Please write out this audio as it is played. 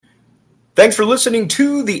Thanks for listening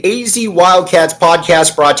to the AZ Wildcats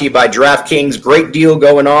Podcast, brought to you by DraftKings. Great deal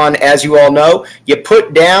going on, as you all know. You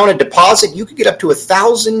put down a deposit, you can get up to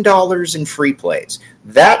 $1,000 in free plays.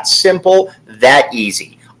 That simple, that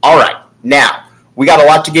easy. All right, now, we got a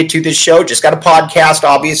lot to get to this show. Just got a podcast,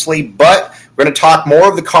 obviously, but we're going to talk more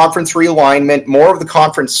of the conference realignment, more of the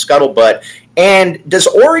conference scuttlebutt. And does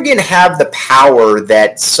Oregon have the power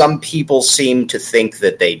that some people seem to think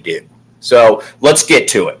that they do? So let's get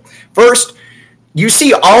to it. First, you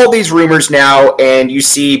see all these rumors now, and you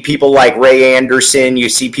see people like Ray Anderson, you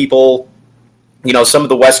see people, some of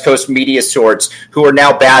the West Coast media sorts who are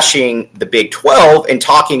now bashing the Big 12 and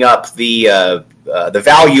talking up the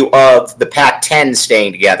value of the Pac-10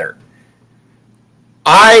 staying together.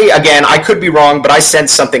 I could be wrong, but I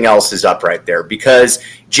sense something else is up right there, because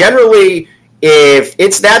generally, if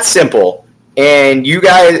it's that simple and you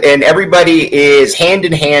guys and everybody is hand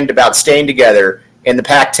in hand about staying together in the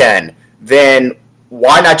Pac-10, then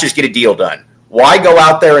why not just get a deal done? Why go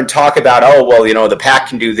out there and talk about, the Pac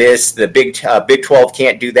can do this, the Big 12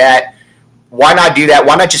 can't do that? Why not do that?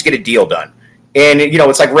 Why not just get a deal done? And,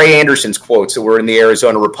 it's like Ray Anderson's quotes that were in the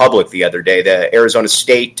Arizona Republic the other day, the Arizona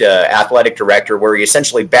State athletic director, where he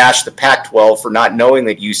essentially bashed the Pac-12 for not knowing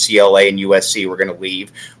that UCLA and USC were going to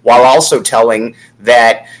leave, while also telling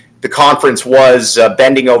that the conference was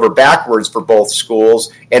bending over backwards for both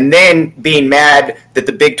schools, and then being mad that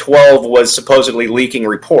the Big 12 was supposedly leaking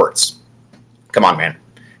reports. Come on, man.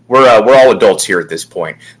 We're all adults here at this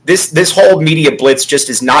point. This whole media blitz just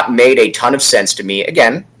has not made a ton of sense to me.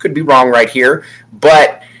 Again, could be wrong right here,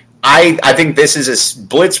 but I think this is a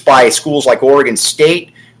blitz by schools like Oregon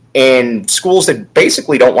State and schools that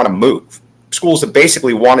basically don't want to move. Schools that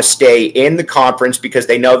basically want to stay in the conference because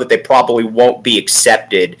they know that they probably won't be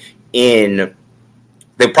accepted into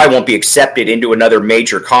another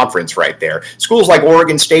major conference right there. Schools like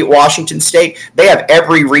Oregon State, Washington State, they have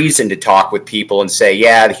every reason to talk with people and say,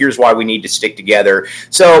 yeah, here's why we need to stick together.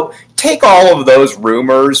 So take all of those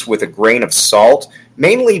rumors with a grain of salt,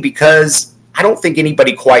 mainly because I don't think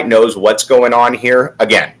anybody quite knows what's going on here.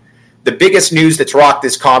 Again, the biggest news that's rocked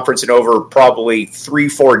this conference in over probably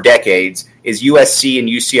 3-4 decades is USC and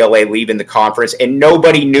UCLA leaving the conference, and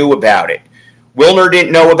nobody knew about it. Wilner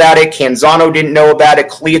didn't know about it. Canzano didn't know about it.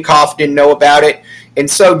 Kliakoff didn't know about it. And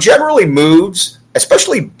so generally moves,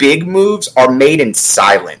 especially big moves, are made in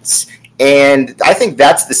silence. And I think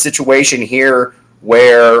that's the situation here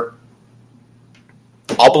where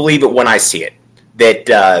I'll believe it when I see it. That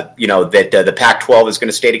the Pac-12 is going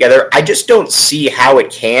to stay together. I just don't see how it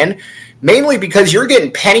can, mainly because you're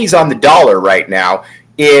getting pennies on the dollar right now.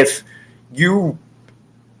 If you,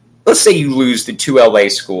 let's say you lose the two LA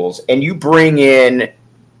schools and you bring in,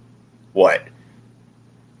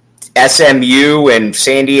 SMU and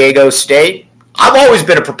San Diego State. I've always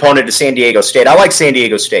been a proponent of San Diego State. I like San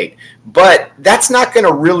Diego State. But that's not going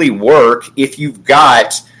to really work if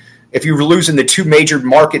you're losing the two major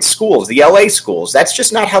market schools, the LA schools. That's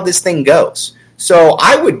just not how this thing goes. So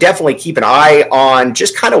I would definitely keep an eye on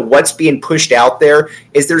just kind of what's being pushed out there.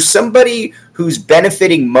 Is there somebody who's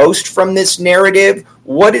benefiting most from this narrative?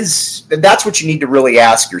 That's what you need to really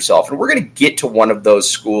ask yourself. And we're going to get to one of those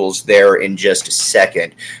schools there in just a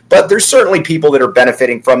second. But there's certainly people that are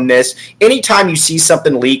benefiting from this. Anytime you see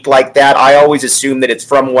something leaked like that, I always assume that it's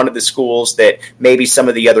from one of the schools that maybe some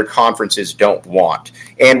of the other conferences don't want.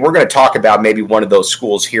 And we're going to talk about maybe one of those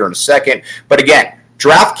schools here in a second. But again,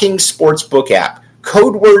 DraftKings Sportsbook app,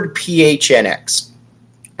 code word PHNX.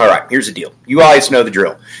 All right, here's the deal. You guys know the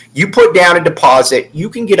drill. You put down a deposit, you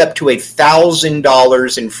can get up to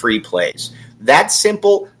 $1,000 in free plays. That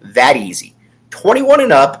simple, that easy. 21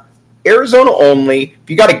 and up, Arizona only. If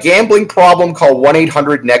you got a gambling problem, call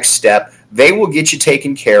 1-800-NEXT-STEP. They will get you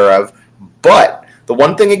taken care of. But the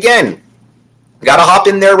one thing, again, got to hop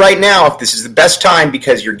in there right now if this is the best time,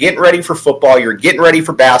 because you're getting ready for football, you're getting ready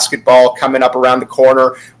for basketball coming up around the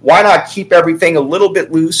corner. Why not keep everything a little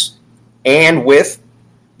bit loose? And with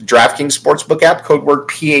DraftKings Sportsbook app, code word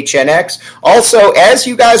PHNX. Also, as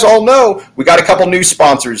you guys all know, we got a couple new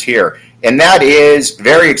sponsors here, and that is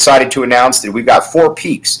very excited to announce that we've got Four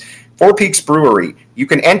Peaks Brewery. You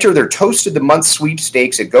can enter their Toast of the Month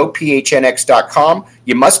sweepstakes at gophnx.com.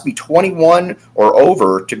 You must be 21 or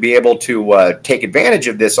over to be able to take advantage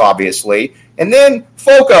of this, obviously. And then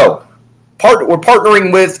FOCO. We're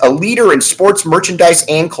partnering with a leader in sports merchandise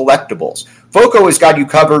and collectibles. FOCO has got you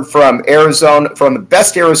covered from the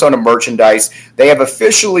best Arizona merchandise. They have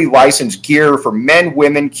officially licensed gear for men,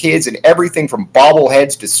 women, kids, and everything from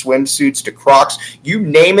bobbleheads to swimsuits to Crocs. You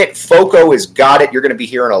name it, FOCO has got it. You're going to be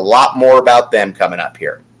hearing a lot more about them coming up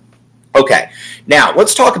here. Okay, now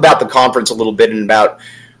let's talk about the conference a little bit and about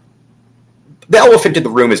the elephant in the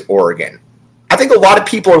room is Oregon. I think a lot of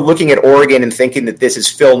people are looking at Oregon and thinking that this is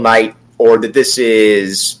Phil Knight, or that this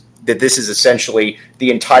is essentially the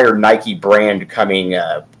entire Nike brand coming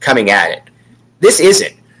at it. This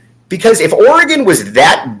isn't. Because if Oregon was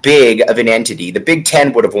that big of an entity, the Big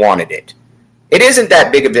Ten would have wanted it. It isn't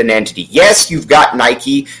that big of an entity. Yes, you've got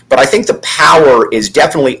Nike, but I think the power is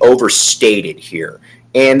definitely overstated here.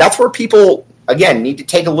 And that's where people, again, need to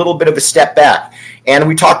take a little bit of a step back. And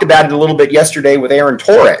we talked about it a little bit yesterday with Aaron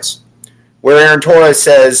Torres, where Aaron Torres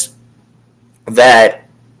says that,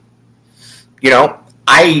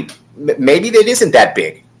 maybe that isn't that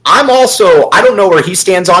big. I don't know where he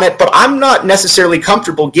stands on it, but I'm not necessarily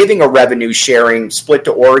comfortable giving a revenue sharing split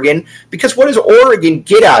to Oregon, because what does Oregon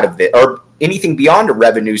get out of it, or anything beyond a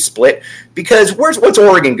revenue split? Because what's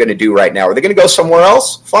Oregon going to do right now? Are they going to go somewhere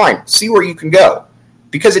else? Fine, see where you can go,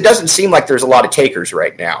 because it doesn't seem like there's a lot of takers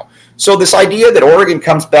right now. So this idea that Oregon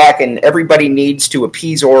comes back and everybody needs to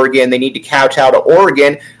appease Oregon, they need to kowtow to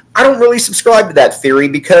Oregon, I don't really subscribe to that theory,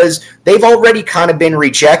 because they've already kind of been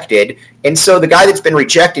rejected, and so the guy that's been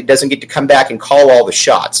rejected doesn't get to come back and call all the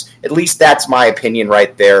shots. At least that's my opinion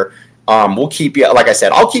right there. We'll keep you, like I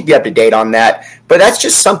said, I'll keep you up to date on that, but that's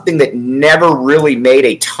just something that never really made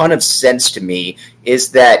a ton of sense to me,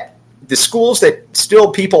 is that the schools that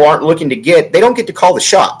still people aren't looking to get, they don't get to call the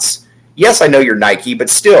shots. Yes, I know you're Nike, but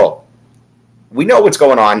still, we know what's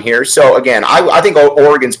going on here. So, again, I think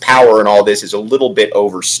Oregon's power in all this is a little bit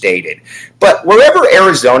overstated. But wherever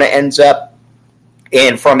Arizona ends up,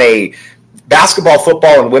 and from a basketball,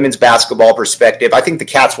 football, and women's basketball perspective, I think the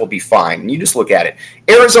Cats will be fine. And you just look at it.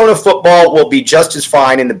 Arizona football will be just as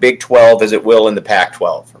fine in the Big 12 as it will in the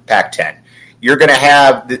Pac-12 or Pac-10. You're going to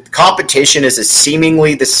have the competition is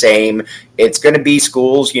seemingly the same. It's going to be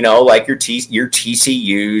schools, like your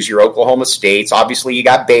TCUs, your Oklahoma States. Obviously, you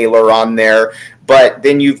got Baylor on there, but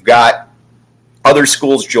then you've got other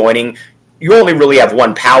schools joining. You only really have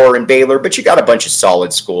one power in Baylor, but you got a bunch of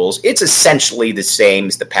solid schools. It's essentially the same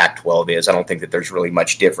as the Pac-12 is. I don't think that there's really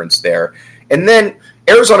much difference there. And then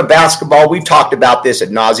Arizona basketball, we've talked about this ad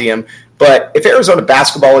nauseum, but if Arizona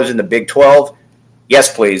basketball is in the Big 12,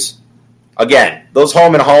 yes, please. Again, those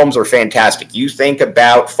home and homes are fantastic. You think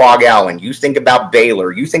about Fog Allen, you think about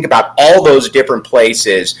Baylor, you think about all those different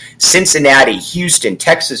places, Cincinnati, Houston,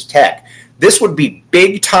 Texas Tech. This would be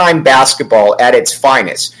big-time basketball at its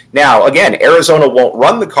finest. Now, again, Arizona won't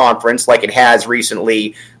run the conference like it has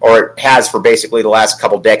recently, or it has for basically the last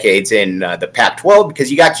couple decades in the Pac-12, because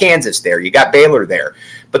you got Kansas there, you got Baylor there.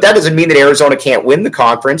 But that doesn't mean that Arizona can't win the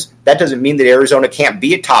conference. That doesn't mean that Arizona can't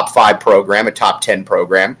be a top 5 program, a top 10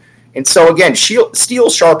 program. And so, again, steel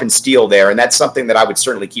sharpens steel there, and that's something that I would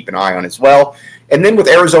certainly keep an eye on as well. And then with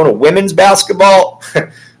Arizona women's basketball,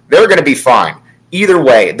 they're going to be fine. Either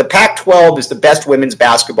way, the Pac-12 is the best women's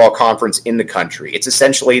basketball conference in the country. It's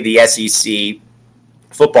essentially the SEC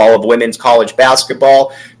football of women's college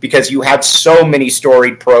basketball, because you have so many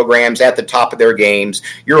storied programs at the top of their games,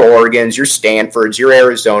 your Oregons, your Stanfords, your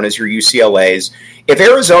Arizonas, your UCLAs. If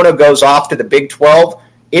Arizona goes off to the Big 12,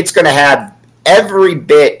 it's going to have every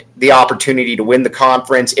bit the opportunity to win the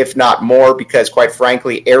conference, if not more, because quite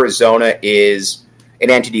frankly, Arizona is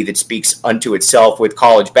an entity that speaks unto itself with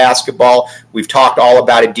college basketball. We've talked all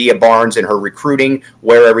about Adia Barnes and her recruiting,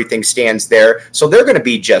 where everything stands there. So they're going to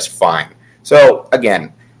be just fine. So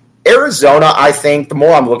again, Arizona, I think, the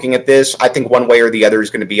more I'm looking at this, I think one way or the other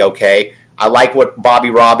is going to be okay. I like what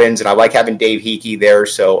Bobby Robbins, and I like having Dave Hickey there.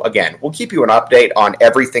 So again, we'll keep you an update on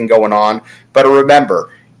everything going on. But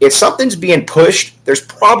remember, if something's being pushed, there's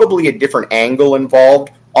probably a different angle involved.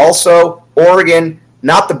 Also, Oregon,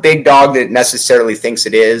 not the big dog that it necessarily thinks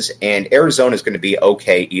it is, and Arizona is going to be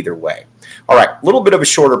okay either way. All right, a little bit of a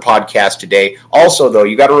shorter podcast today. Also, though,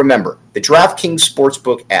 you got to remember, the DraftKings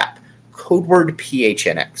Sportsbook app, code word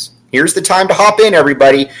PHNX. Here's the time to hop in,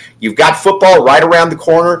 everybody. You've got football right around the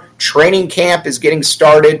corner. Training camp is getting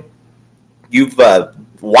started.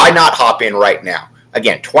 Why not hop in right now?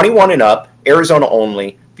 Again, 21 and up, Arizona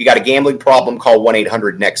only. If you got a gambling problem, call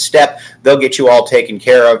 1-800-NEXT-STEP. They'll get you all taken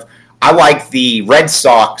care of. I like the Red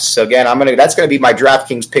Sox. Again, that's going to be my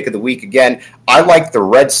DraftKings pick of the week. Again, I like the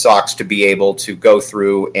Red Sox to be able to go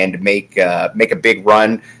through and make a big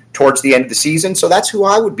run towards the end of the season. So that's who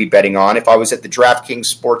I would be betting on if I was at the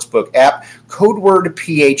DraftKings Sportsbook app. Code word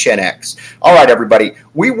PHNX. All right, everybody.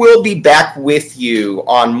 We will be back with you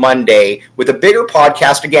on Monday with a bigger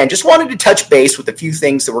podcast. Again, just wanted to touch base with a few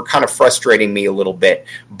things that were kind of frustrating me a little bit.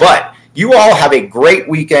 But you all have a great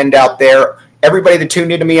weekend out there. Everybody that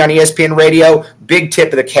tuned into me on ESPN Radio, big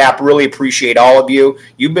tip of the cap. Really appreciate all of you.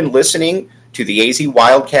 You've been listening to the AZ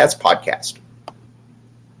Wildcats Podcast.